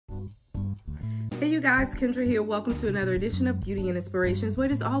Hey you guys, Kendra here. Welcome to another edition of Beauty and Inspirations, where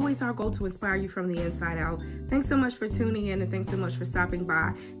it is always our goal to inspire you from the inside out. Thanks so much for tuning in and thanks so much for stopping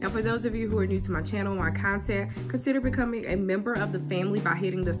by. Now for those of you who are new to my channel, my content, consider becoming a member of the family by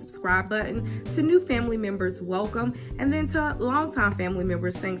hitting the subscribe button. To new family members, welcome. And then to longtime family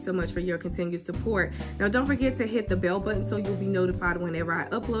members, thanks so much for your continued support. Now don't forget to hit the bell button so you'll be notified whenever I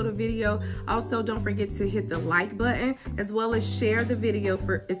upload a video. Also, don't forget to hit the like button as well as share the video,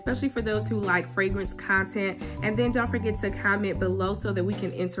 especially for those who like fragrance content. And then don't forget to comment below so that we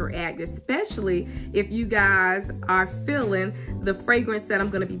can interact, especially if you guys are feeling the fragrance that I'm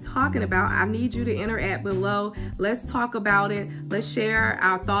going to be talking about. I need you to interact below. Let's talk about it. Let's share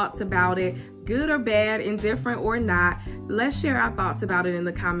our thoughts about it. Good or bad, indifferent or not, let's share our thoughts about it in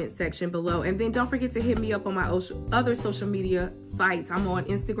the comment section below. And then don't forget to hit me up on my other social media sites. I'm on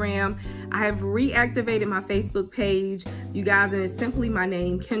Instagram. I have reactivated my Facebook page, you guys, and it's simply my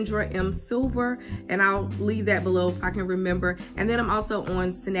name, Kendra M. Silver, and I'll leave that below if I can remember. And then I'm also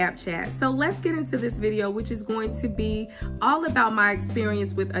on Snapchat. So let's get into this video, which is going to be all about my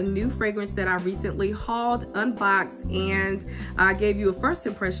experience with a new fragrance that I recently hauled, unboxed, and gave you a first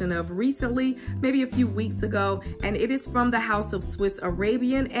impression of recently, maybe a few weeks ago, and it is from the house of Swiss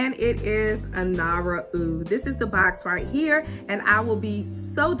Arabian, and it is Inara Oud. This is the box right here, and I will be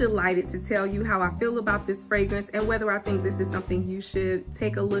so delighted to tell you how I feel about this fragrance and whether I think this is something you should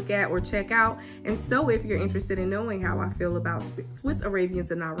take a look at or check out. And so if you're interested in knowing how I feel about Swiss Arabian's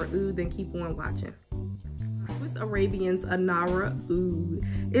Inara Oud, then keep on watching. Swiss Arabian's Inara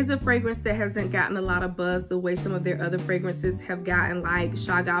Oud is a fragrance that hasn't gotten a lot of buzz the way some of their other fragrances have gotten, like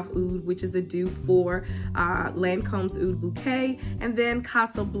Shagaf Oud, which is a dupe for Lancome's Oud Bouquet, and then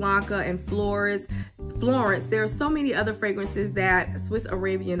Casablanca and Florence. There are so many other fragrances that Swiss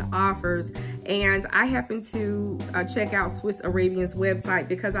Arabian offers, and I happened to check out Swiss Arabian's website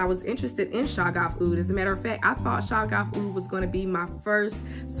because I was interested in Shagaf Oud. As a matter of fact, I thought Shagaf Oud was going to be my first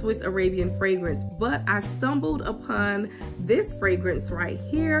Swiss Arabian fragrance, but I stumbled upon this fragrance right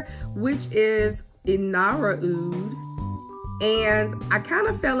here, which is Inara Oud, and I kind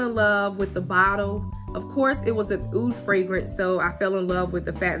of fell in love with the bottle. Of course, it was an oud fragrance, so I fell in love with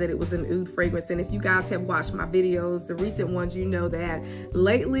the fact that it was an oud fragrance. And if you guys have watched my videos, the recent ones, you know that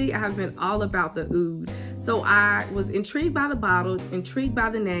lately I have been all about the oud. So I was intrigued by the bottle, intrigued by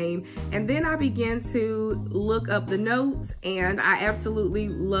the name, and then I began to look up the notes, and I absolutely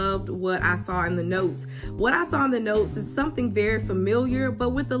loved what I saw in the notes. What I saw in the notes is something very familiar,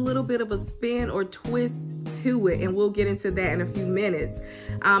 but with a little bit of a spin or twist to it, and we'll get into that in a few minutes.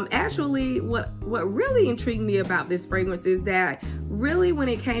 Actually, what really intrigued me about this fragrance is that really when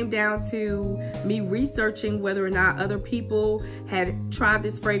it came down to me researching whether or not other people had tried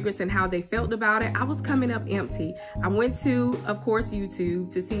this fragrance and how they felt about it, I was coming up empty. I went to, of course,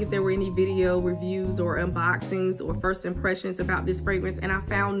 YouTube to see if there were any video reviews or unboxings or first impressions about this fragrance, and I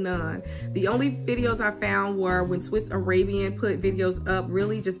found none. The only videos I found were when Swiss Arabian put videos up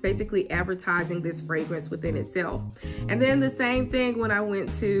really just basically advertising this fragrance within itself. And then the same thing when I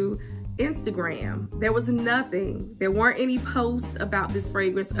went to Instagram. There was nothing. There weren't any posts about this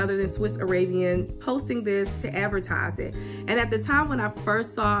fragrance other than Swiss Arabian posting this to advertise it. And at the time when I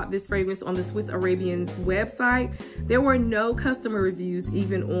first saw this fragrance on the Swiss Arabian's website, there were no customer reviews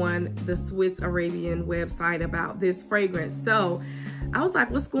even on the Swiss Arabian website about this fragrance. So I was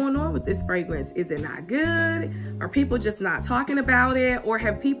like, what's going on with this fragrance? Is it not good? Are people just not talking about it? Or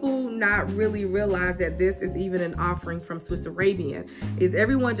have people not really realized that this is even an offering from Swiss Arabian? Is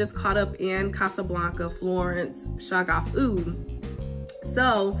everyone just caught up in Casablanca, Florence, Shagaf Oud?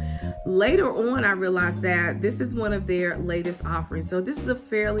 So later on, I realized that this is one of their latest offerings. So this is a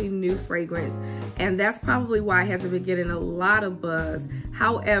fairly new fragrance, and that's probably why it hasn't been getting a lot of buzz.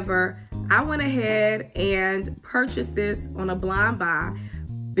 However, I went ahead and purchased this on a blind buy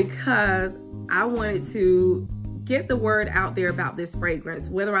because I wanted to get the word out there about this fragrance.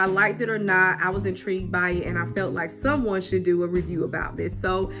 Whether I liked it or not, I was intrigued by it, and I felt like someone should do a review about this.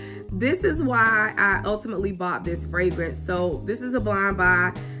 So this is why I ultimately bought this fragrance. So this is a blind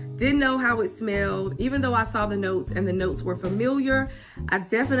buy. Didn't know how it smelled. Even though I saw the notes and the notes were familiar, I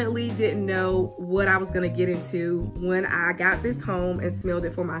definitely didn't know what I was gonna get into when I got this home and smelled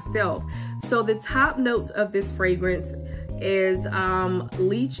it for myself. So the top notes of this fragrance is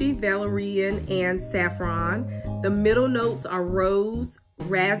lychee, valerian, and saffron. The middle notes are rose,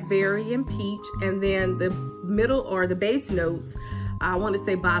 raspberry, and peach. And then the middle or the base notes, I want to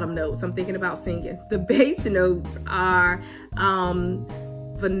say bottom notes, I'm thinking about singing. The base notes are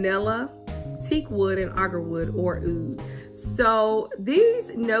vanilla, teak wood, and agarwood or oud. So these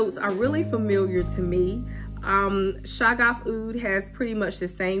notes are really familiar to me. Shagaf Oud has pretty much the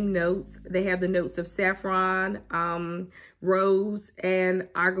same notes. They have the notes of saffron, rose, and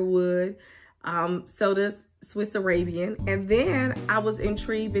agarwood. So does Swiss Arabian. And then I was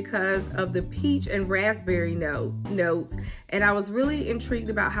intrigued because of the peach and raspberry notes. And I was really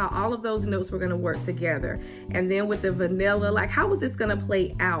intrigued about how all of those notes were going to work together. And then with the vanilla, like how was this going to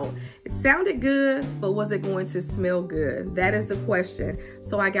play out? It sounded good, but was it going to smell good? That is the question.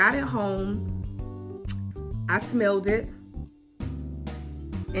 So I got it home. I smelled it.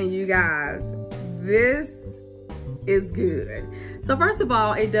 And you guys, this is good. So first of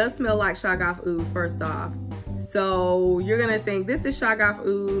all, it does smell like Shagaf Oud, first off. So you're gonna think this is Shagaf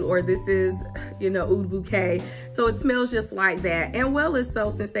Oud or this is, you know, Oud Bouquet. So it smells just like that. And well, it's so,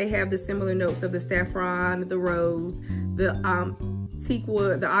 since they have the similar notes of the saffron, the rose, the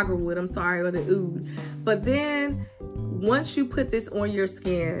teakwood, the agarwood, I'm sorry, or the oud. But then once you put this on your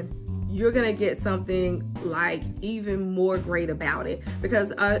skin, you're gonna get something like even more great about it,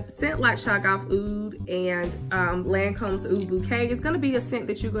 because a scent like Shagaf Oud and Lancome's Oud Bouquet is gonna be a scent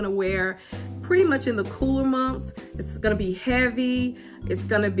that you're gonna wear pretty much in the cooler months. It's gonna be heavy. It's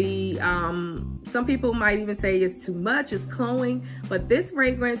gonna be, some people might even say it's too much, it's cloying, but this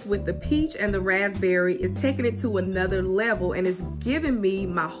fragrance with the peach and the raspberry is taking it to another level, and it's giving me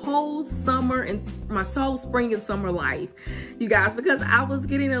my whole summer and my whole spring and summer life, you guys, because I was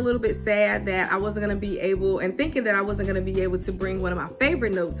getting a little bit sad that I wasn't gonna be able, and thinking that I wasn't gonna be able to bring one of my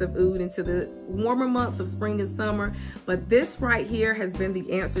favorite notes of oud into the warmer months of spring and summer, but this right here has been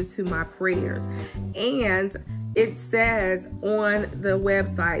the answer to my prayers. And it says on the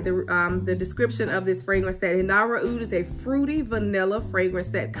website, the description of this fragrance, that Inara Oud is a fruity vanilla fragrance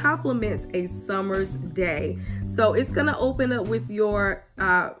that complements a summer's day. So it's gonna open up with your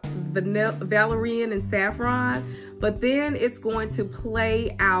valerian and saffron, but then it's going to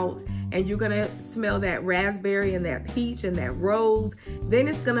play out and you're gonna smell that raspberry and that peach and that rose. Then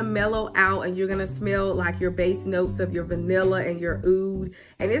it's gonna mellow out and you're gonna smell like your base notes of your vanilla and your oud,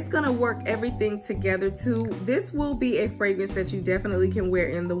 and it's gonna work everything together too. This will be a fragrance that you definitely can wear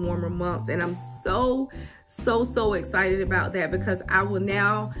in the warmer months, and I'm so excited about that, because I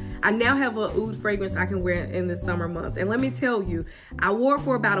now have a oud fragrance I can wear in the summer months. And let me tell you, I wore it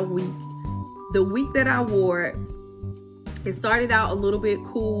for about a week. The week that I wore it, it started out a little bit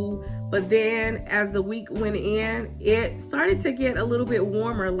cool, but then as the week went in, it started to get a little bit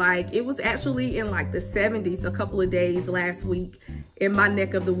warmer. Like it was actually in like the 70s a couple of days last week in my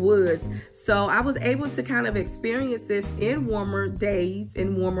neck of the woods. So I was able to kind of experience this in warmer days,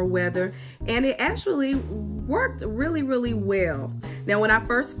 in warmer weather, and it actually worked really, really well. Now, when I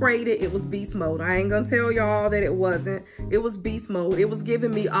first sprayed it, it was beast mode. I ain't gonna tell y'all that it wasn't. It was beast mode. It was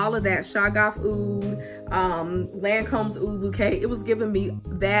giving me all of that Shagaf Oud, Lancome's Oud Bouquet. It was giving me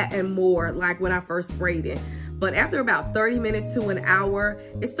that and more, like when I first sprayed it. But after about 30 minutes to an hour,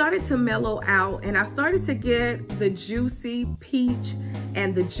 it started to mellow out, and I started to get the juicy peach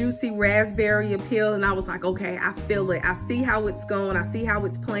and the juicy raspberry appeal, and I was like, okay, I feel it. I see how it's going. I see how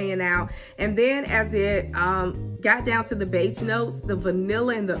it's playing out. And then as it got down to the base notes, the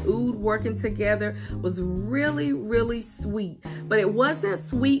vanilla and the oud working together was really, really sweet. But it wasn't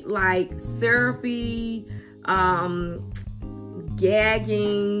sweet like syrupy,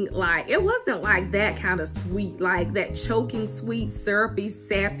 gagging, like it wasn't like that kind of sweet, like that choking sweet, syrupy,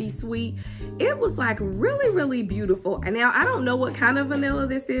 sappy sweet. It was like really, really beautiful. And now I don't know what kind of vanilla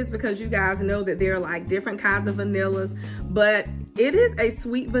this is, because you guys know that there are like different kinds of vanillas, but it is a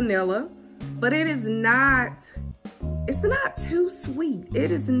sweet vanilla, but it is not, it's not too sweet.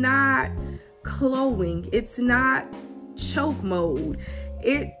 It is not cloying. It's not choke mode.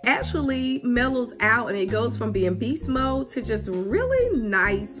 It actually mellows out, and it goes from being beast mode to just really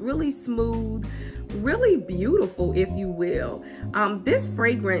nice, really smooth, really beautiful, if you will. This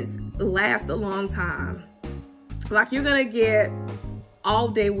fragrance lasts a long time. Like you're gonna get all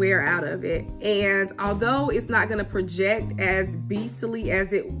day wear out of it. And although it's not gonna project as beastly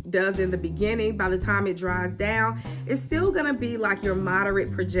as it does in the beginning, by the time it dries down, it's still gonna be like your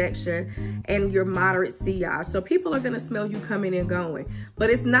moderate projection and your moderate sillage. So people are gonna smell you coming and going, but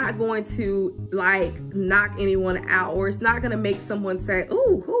it's not going to like knock anyone out, or it's not gonna make someone say,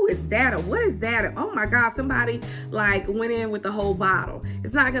 "Ooh, who is that?" or "What is that?" or "Oh my God, somebody like went in with the whole bottle."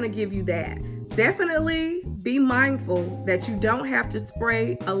 It's not gonna give you that. Definitely be mindful that you don't have to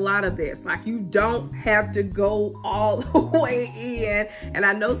spray a lot of this. Like you don't have to go all the way in. And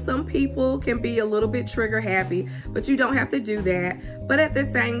I know some people can be a little bit trigger happy, but you don't have to do that. But at the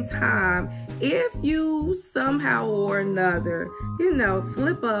same time, if you somehow or another, you know,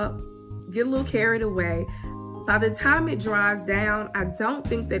 slip up, get a little carried away, By the time it dries down, I don't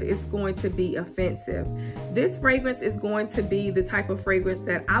think that it's going to be offensive. This fragrance is going to be the type of fragrance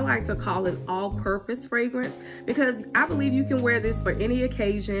that I like to call an all-purpose fragrance, because I believe you can wear this for any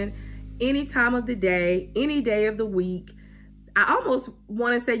occasion, any time of the day, any day of the week. I almost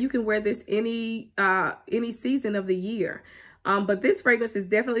want to say you can wear this any season of the year. But this fragrance is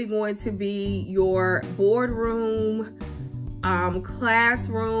definitely going to be your boardroom,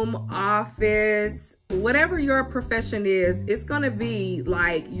 classroom, office, whatever your profession is. It's going to be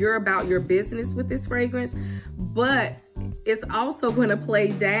like you're about your business with this fragrance, but it's also going to play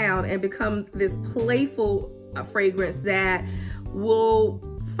down and become this playful fragrance that will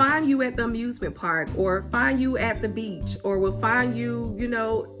find you at the amusement park, or find you at the beach, or will find you, you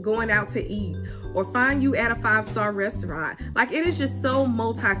know, going out to eat, or find you at a 5-star restaurant. Like, it is just so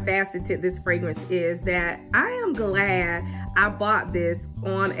multifaceted, this fragrance is, that I am glad I bought this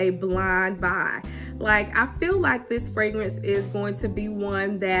on a blind buy. Like, I feel like this fragrance is going to be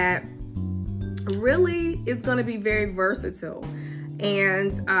one that really is going to be very versatile,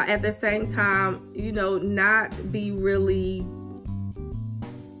 and at the same time, you know, not be really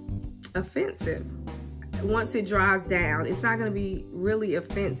offensive. Once it dries down, it's not going to be really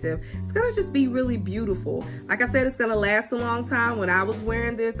offensive. It's going to just be really beautiful. Like I said, it's going to last a long time. When I was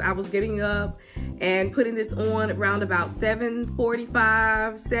wearing this, I was getting up and putting this on around about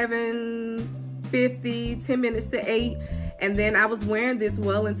 7:45, 7:50, 10 minutes to 8. And then I was wearing this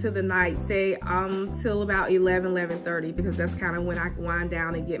well into the night, say till about 11:30, because that's kind of when I wind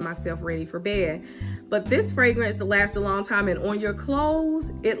down and get myself ready for bed. But this fragrance lasts a long time, and on your clothes,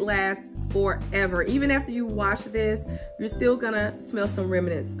 it lasts forever. Even after you wash this, you're still gonna smell some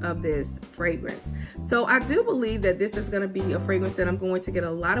remnants of this fragrance. So I do believe that this is gonna be a fragrance that I'm going to get a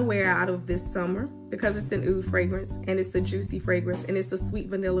lot of wear out of this summer, because it's an oud fragrance, and it's a juicy fragrance, and it's a sweet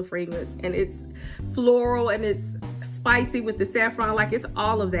vanilla fragrance, and it's floral, and it's spicy with the saffron. Like, it's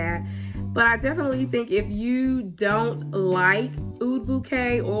all of that. But I definitely think if you don't like Oud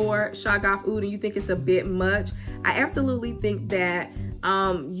Bouquet or Shagaf Oud and you think it's a bit much, I absolutely think that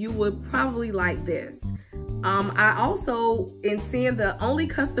you would probably like this. I also, in seeing the only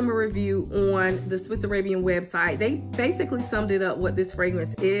customer review on the Swiss Arabian website, they basically summed it up what this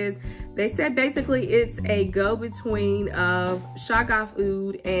fragrance is. They said basically it's a go-between of Shagaf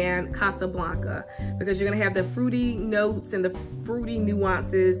Oud and Casablanca, because you're gonna have the fruity notes and the fruity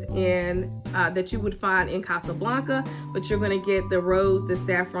nuances in that you would find in Casablanca, but you're gonna get the rose, the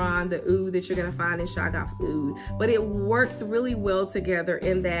saffron, the oud that you're gonna find in Shagaf Oud. But it works really well together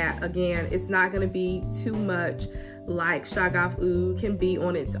in that, again, it's not gonna be too much like Shagaf Oud can be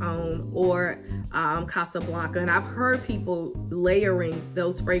on its own, or Casablanca. And I've heard people layering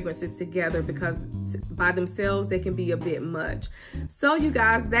those fragrances together because by themselves they can be a bit much. So you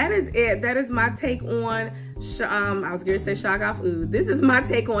guys, that is it. That is my take on I was going to say Shagaf Oud. This is my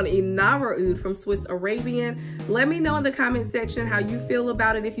take on Inara Oud from Swiss Arabian. Let me know in the comment section how you feel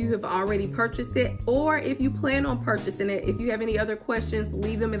about it, if you have already purchased it, or if you plan on purchasing it. If you have any other questions,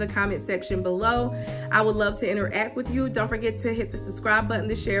 leave them in the comment section below. I would love to interact with you. Don't forget to hit the subscribe button,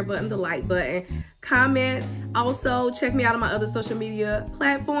 the share button, the like button, comment. Also, check me out on my other social media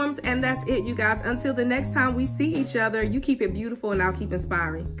platforms. And that's it, you guys. Until the next time we see each other, you keep it beautiful and I'll keep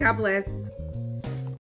inspiring. God bless.